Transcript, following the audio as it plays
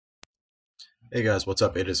Hey guys, what's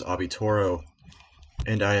up? It is Obby Tauro,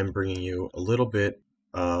 and I am bringing you a little bit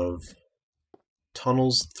of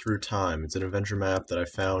Tunnels Through Time. It's an adventure map that I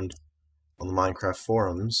found on the Minecraft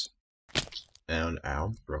forums, and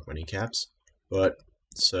ow, broke my kneecaps. But,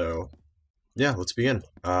 so, yeah, let's begin.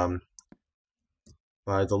 By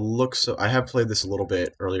the looks of, I have played this a little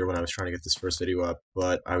bit earlier when I was trying to get this first video up,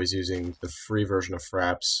 but I was using the free version of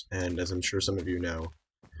Fraps, and as I'm sure some of you know,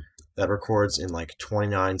 that records in like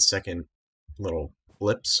 29-second little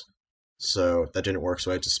blips. So that didn't work,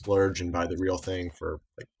 so I had to splurge and buy the real thing for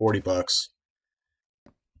like 40 bucks.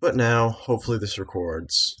 But now, hopefully this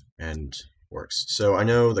records and works. So I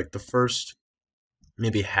know like the first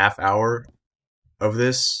maybe half hour of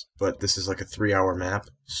this, but this is like a 3-hour map,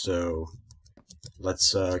 so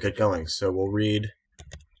let's get going. So we'll read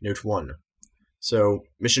Note 1. So,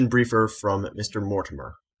 mission briefer from Mr.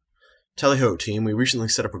 Mortimer. Tally-ho, team, we recently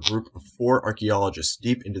set up a group of 4 archaeologists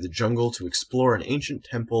deep into the jungle to explore an ancient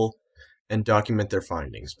temple and document their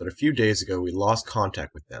findings, but a few days ago we lost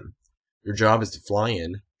contact with them. Your job is to fly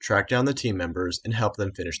in, track down the team members, and help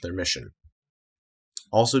them finish their mission.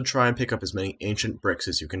 Also try and pick up as many ancient bricks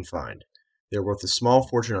as you can find. They're worth a small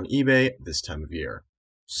fortune on eBay this time of year.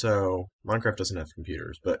 So, Minecraft doesn't have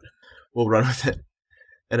computers, but we'll run with it.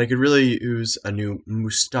 And I could really use a new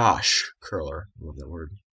mustache curler. I love that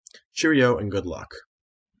word. Cheerio and good luck.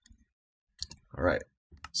 Alright,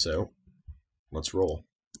 so let's roll.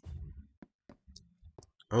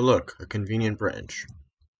 Oh look, a convenient branch.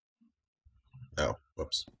 Oh,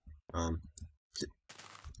 whoops.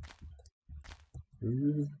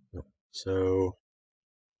 So,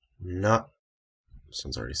 not,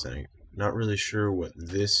 sun's already setting. Not really sure what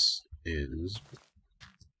this is.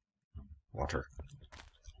 Water.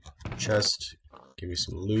 Chest, give me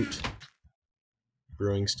some loot.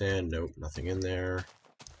 Brewing stand, nope, nothing in there.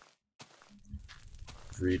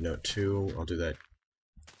 Read note 2, I'll do that.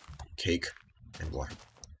 Cake and water.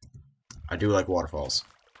 I do like waterfalls.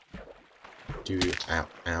 Ow,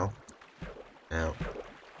 ow, ow.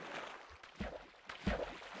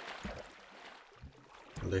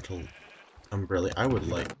 A little umbrella. I would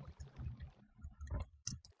like...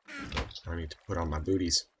 I need to put on my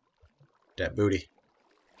booties. That booty.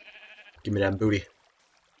 Give me that booty.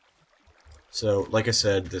 So, like I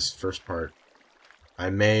said, this first part, I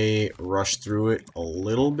may rush through it a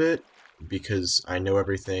little bit, because I know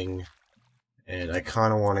everything, and I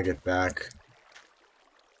kind of want to get back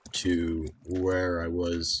to where I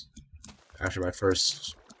was after my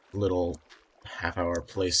first little half-hour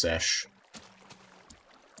play sesh,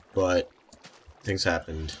 but things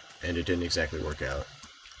happened, and it didn't exactly work out,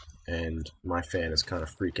 and my fan is kind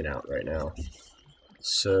of freaking out right now.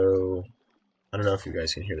 So, I don't know if you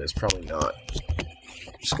guys can hear this, probably not.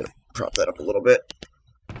 I'm just gonna prop that up a little bit,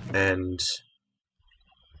 and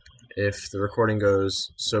if the recording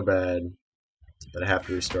goes so bad that I have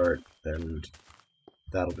to restart, then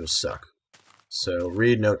that'll just suck. So,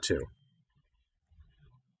 read note 2.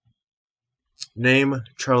 Name,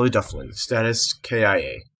 Charlie Dufflin. Status,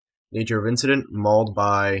 KIA. Nature of incident, mauled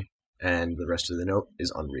by, and the rest of the note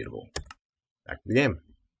is unreadable. Back to the game.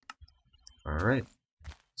 Alright.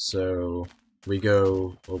 So, we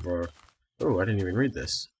go over... Oh, I didn't even read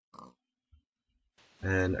this.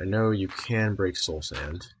 And I know you can break soul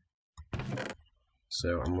sand.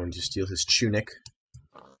 So, I'm going to steal his tunic.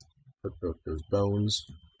 Put both those bones.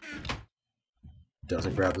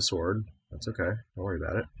 Doesn't grab the sword. That's okay. Don't worry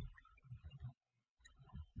about it.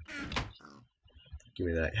 Give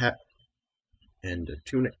me that hat. And a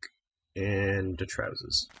tunic. And the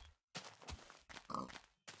trousers.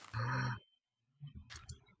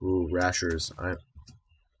 Ooh, rashers. Your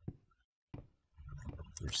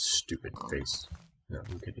stupid face. No,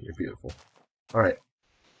 I'm kidding. You're beautiful. Alright.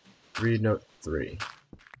 Read note 3.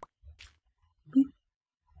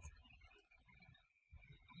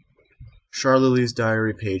 Charlie's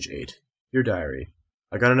diary, page 8. Your diary.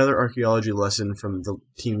 I got another archaeology lesson from the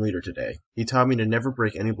team leader today. He taught me to never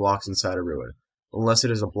break any blocks inside a ruin, unless it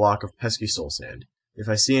is a block of pesky soul sand. If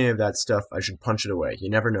I see any of that stuff, I should punch it away. You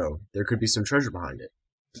never know. There could be some treasure behind it.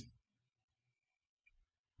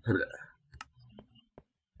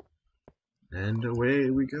 And away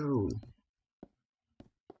we go.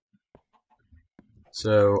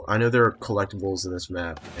 So, I know there are collectibles in this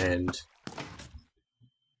map, and...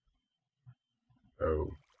 Oh.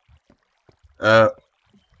 Ha.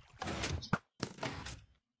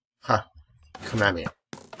 Come at me.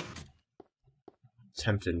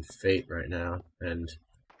 Tempting fate right now, and...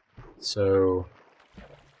 So...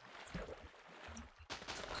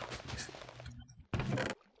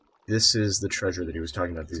 This is the treasure that he was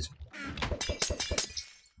talking about, these...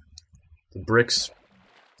 The bricks,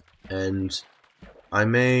 and I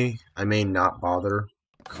may not bother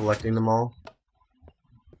collecting them all.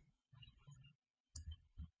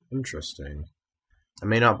 Interesting. I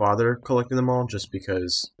may not bother collecting them all just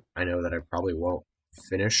because I know that I probably won't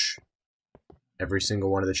finish every single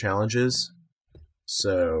one of the challenges.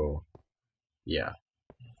 So, yeah.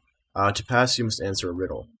 To pass, you must answer a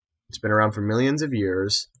riddle. It's been around for millions of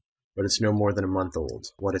years, but it's no more than a month old.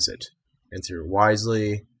 What is it? Answer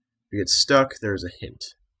wisely. If you get stuck, there's a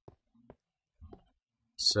hint.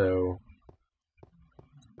 So,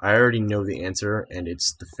 I already know the answer, and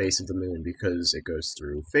it's the face of the moon because it goes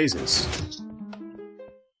through phases.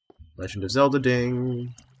 Legend of Zelda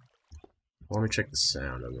ding! Let me check the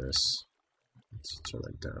sound on this. Let's turn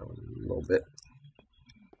that down a little bit.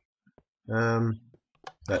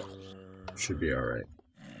 That should be alright.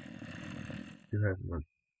 You have one.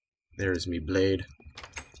 There's me blade.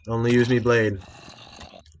 Only use me blade.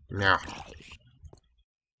 Nah.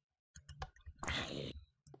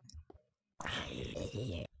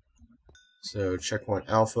 So, checkpoint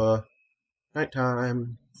alpha.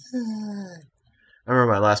 Nighttime. I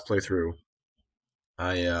remember my last playthrough.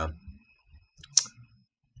 I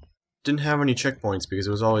didn't have any checkpoints because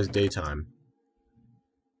it was always daytime.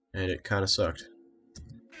 And it kind of sucked.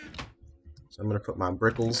 So I'm going to put my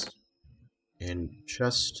brickles in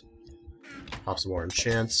chest. Pop some more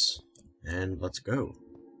enchants. And let's go.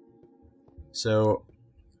 So,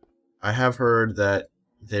 I have heard that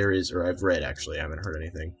there is, or I've read actually, I haven't heard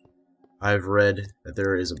anything. I've read that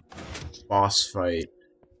there is a boss fight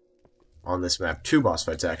on this map. 2 boss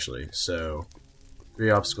fights actually. So,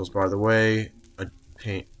 3 obstacles bar the way, a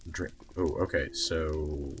paint drink. Oh, okay,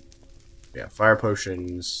 so yeah, fire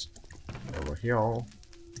potions over here.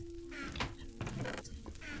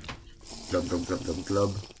 Glub glub glub glub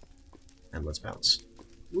glub. And let's bounce.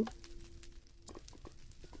 Whoop.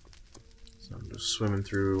 So I'm just swimming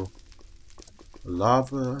through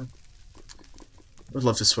lava. I would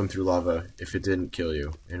love to swim through lava if it didn't kill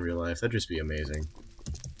you in real life. That'd just be amazing.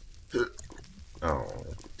 Oh,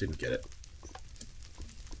 didn't get it.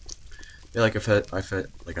 Yeah, like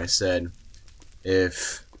I said,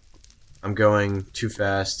 if I'm going too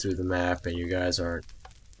fast through the map and you guys aren't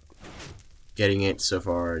getting it so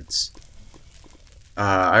far, it's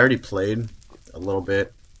I already played a little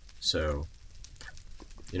bit, so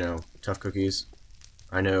you know, tough cookies.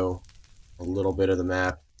 I know a little bit of the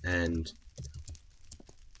map, and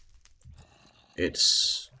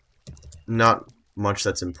it's not much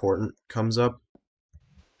that's important comes up.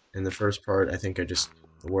 In the first part, I think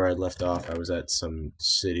where I left off, I was at some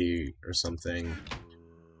city or something,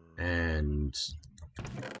 and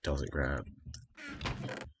doesn't grab.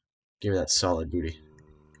 Give me that solid booty.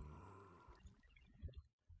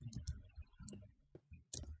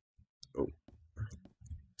 Oh.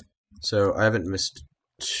 So, I haven't missed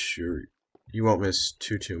too... You won't miss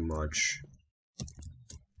too much.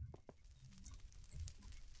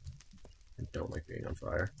 I don't like being on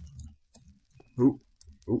fire. Oop.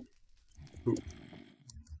 Oop. Oop.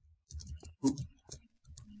 Oop.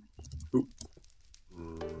 Oop.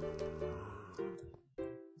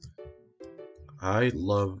 I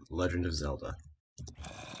love Legend of Zelda.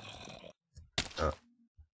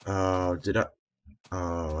 Did I?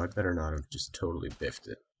 Oh, I better not have just totally biffed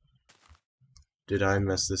it. Did I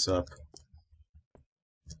mess this up?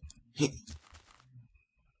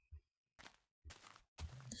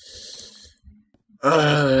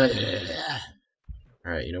 Alright,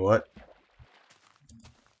 you know what?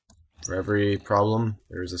 For every problem,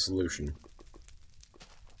 there's a solution.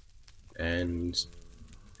 And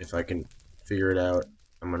if I can figure it out,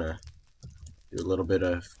 I'm gonna do a little bit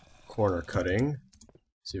of corner cutting.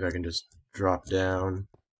 See if I can just drop down.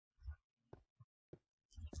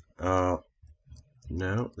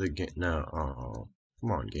 No, the game. No, oh,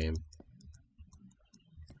 come on, game.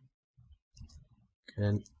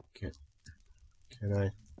 Can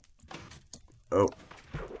I? Oh.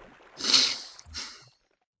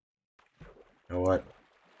 You know what?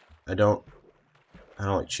 I don't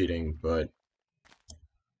like cheating, but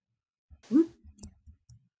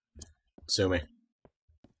sue me.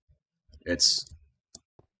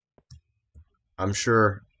 I'm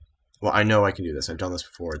sure. Well, I know I can do this. I've done this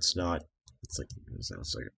before. It's like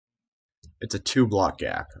it's a 2-block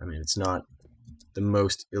gap. I mean, it's not the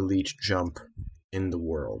most elite jump in the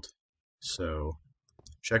world. So,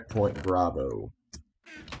 checkpoint bravo.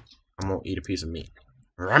 I'm gonna eat a piece of meat.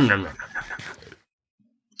 Do I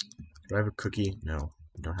have a cookie? No,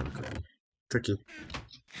 I don't have a cookie. Cookie.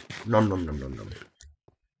 Nom nom nom nom nom.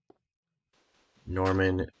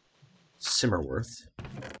 Norman Simmerworth.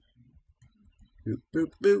 Boop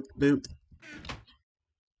boop boop boop.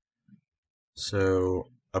 So,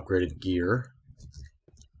 upgraded gear.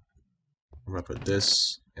 I'm gonna put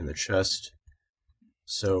this in the chest.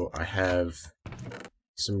 So I have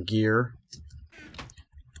some gear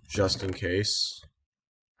just in case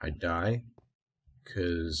I die.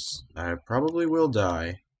 Because I probably will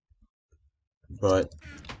die. But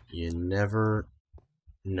you never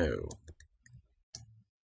know.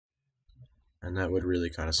 And that would really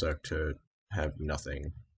kind of suck to have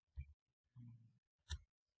nothing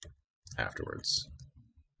afterwards.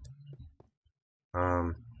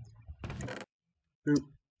 Boop.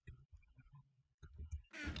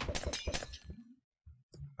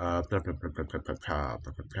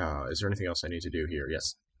 Is there anything else I need to do here?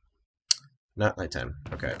 Yes. Not nighttime.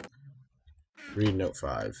 Okay. Read note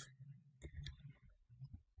 5.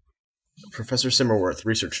 Professor Simmerworth,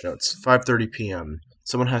 research notes. 5:30 p.m.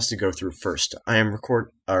 Someone has to go through first. I'm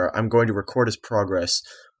going to record his progress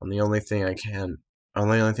on the only thing I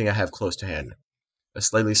have close to hand. A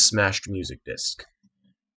slightly smashed music disc.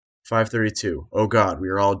 5:32. Oh God, we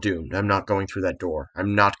are all doomed. I'm not going through that door.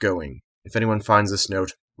 I'm not going. If anyone finds this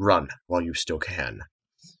note, run while you still can.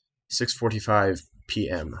 6:45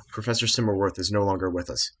 p.m. Professor Simmerworth is no longer with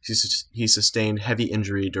us. He sustained heavy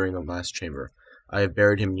injury during the last chamber. I have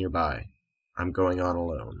buried him nearby. I'm going on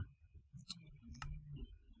alone.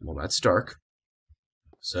 Well, that's dark.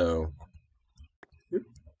 So...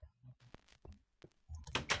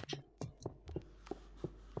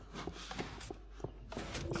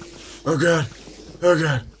 Oh God! Oh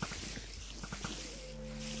God!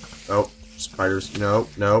 Oh, spiders. No,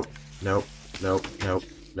 no, no, no, no,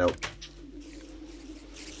 no.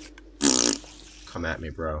 Come at me,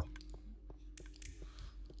 bro.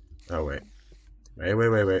 Oh, wait.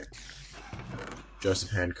 Wait. Joseph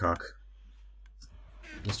Hancock.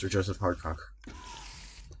 Mr. Joseph Hardcock.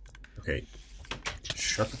 Okay.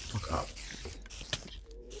 Shut the fuck up.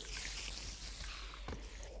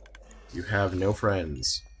 You have no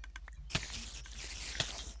friends.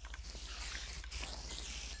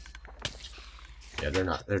 Yeah, they're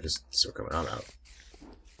not. They're just still coming. I'm out.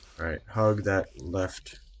 Alright, hug that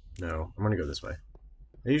left. No, I'm gonna go this way.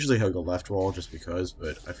 I usually hug the left wall just because,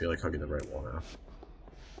 but I feel like hugging the right wall now.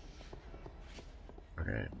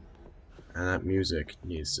 Okay. And that music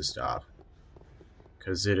needs to stop.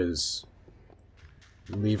 Because it is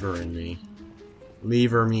levering me.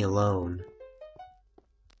 Lever me alone.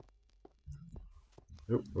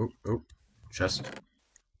 Oop. Chest.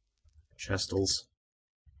 Chestles.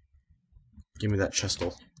 Give me that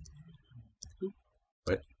chestle.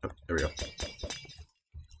 Wait. Oh, there we go.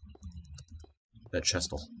 That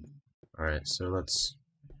chestle. Alright, so let's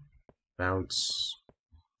bounce.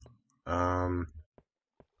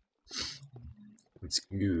 Let's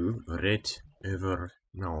go right over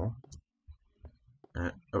now.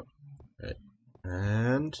 Oh, right.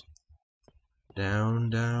 And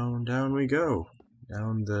down we go.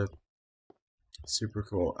 Down the super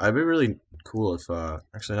cool. I'd be really cool if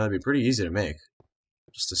actually that'd be pretty easy to make.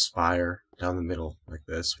 Just a spire down the middle like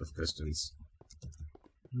this with pistons.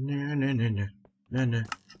 No,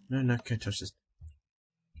 can't touch this.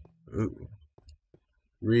 Ooh.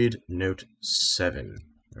 Read note 7.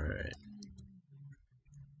 Alright.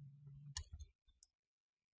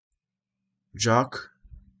 Jock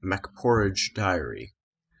McPorridge Diary.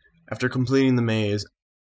 After completing the maze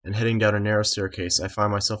and heading down a narrow staircase, I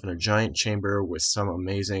find myself in a giant chamber with something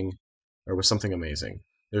amazing.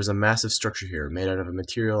 There's a massive structure here, made out of a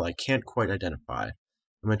material I can't quite identify.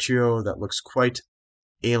 A material that looks quite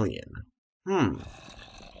alien.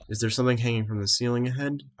 Is there something hanging from the ceiling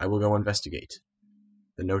ahead? I will go investigate.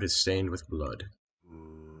 The note is stained with blood.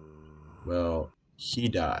 Well, he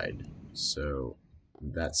died, so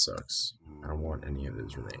that sucks. I don't want any of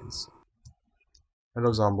his remains.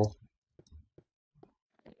 Hello, Zomble.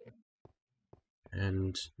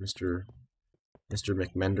 And Mr.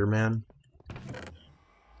 McMenderman.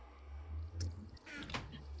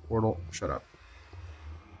 Portal, shut up.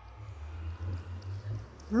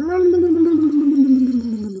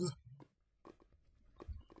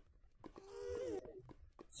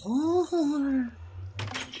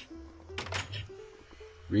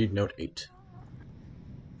 Read note 8.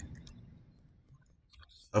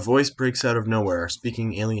 A voice breaks out of nowhere,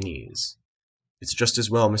 speaking alienese. It's just as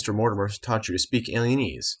well Mr. Mortimer taught you to speak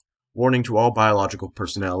alienese. Warning to all biological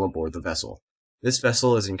personnel aboard the vessel. This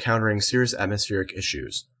vessel is encountering serious atmospheric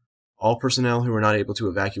issues. All personnel who are not able to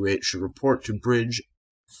evacuate should report to bridge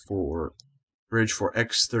for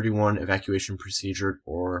X-31 evacuation procedure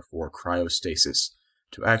or for cryostasis.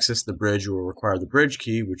 To access the bridge, you will require the bridge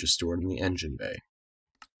key, which is stored in the engine bay.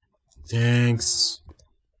 Thanks.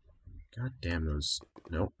 God damn those.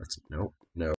 Nope,